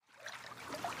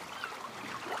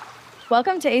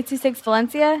Welcome to 826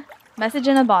 Valencia, message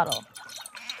in a bottle.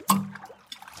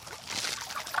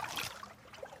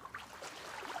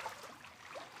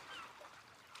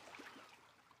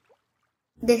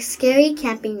 The Scary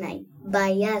Camping Night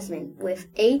by Yazmin with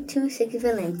 826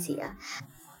 Valencia.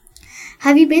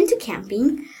 Have you been to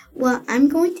camping? Well, I'm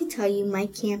going to tell you my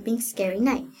camping scary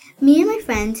night. Me and my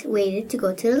friends waited to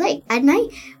go to the lake. At night,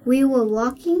 we were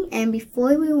walking, and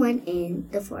before we went in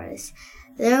the forest,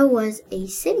 there was a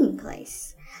sitting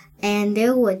place. And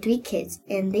there were 3 kids,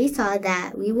 and they saw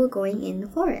that we were going in the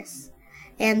forest.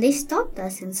 And they stopped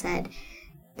us and said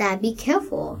that be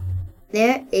careful.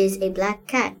 There is a black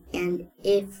cat, and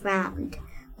it frowned.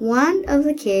 One of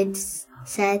the kids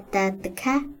said that the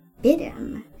cat bit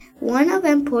him. One of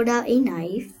them pulled out a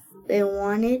knife and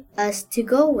wanted us to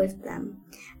go with them.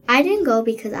 I didn't go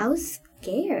because I was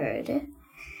scared.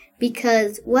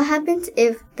 Because what happens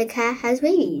if the cat has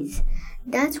rabies?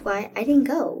 That's why I didn't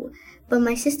go. But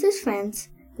my sister's friends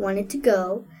wanted to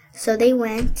go, so they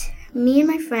went. Me and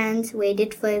my friends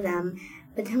waited for them,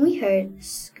 but then we heard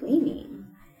screaming.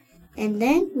 And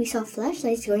then we saw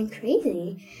flashlights going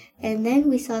crazy, and then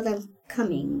we saw them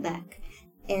coming back.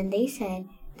 And they said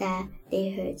that they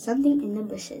heard something in the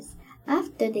bushes.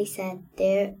 After they said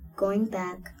they're going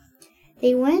back,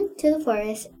 they went to the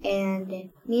forest,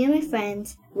 and me and my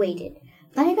friends waited.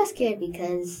 But I got scared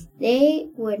because they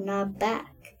were not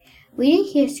back. We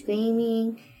didn't hear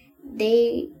screaming.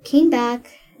 They came back.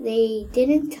 They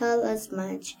didn't tell us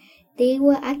much. They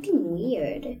were acting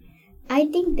weird. I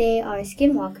think they are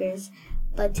skinwalkers,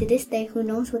 but to this day, who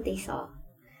knows what they saw.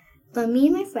 But me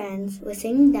and my friends were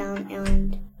sitting down,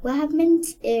 and what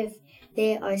happens if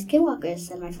they are skinwalkers,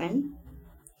 said my friend.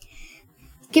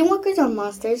 Skinwalkers are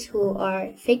monsters who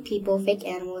are fake people, fake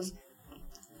animals.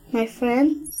 My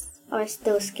friends are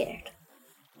still scared.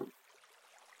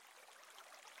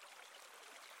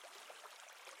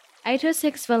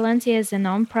 826 Valencia is a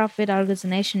non-profit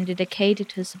organization dedicated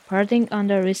to supporting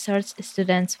under-researched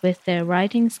students with their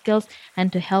writing skills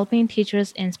and to helping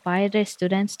teachers inspire their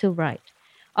students to write.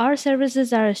 Our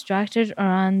services are structured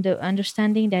around the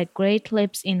understanding that great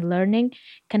leaps in learning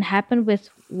can happen with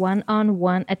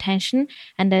one-on-one attention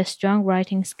and that strong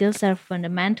writing skills are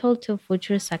fundamental to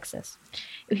future success.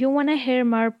 If you want to hear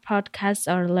more podcasts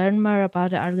or learn more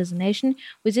about the organization,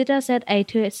 visit us at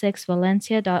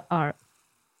 826valencia.org.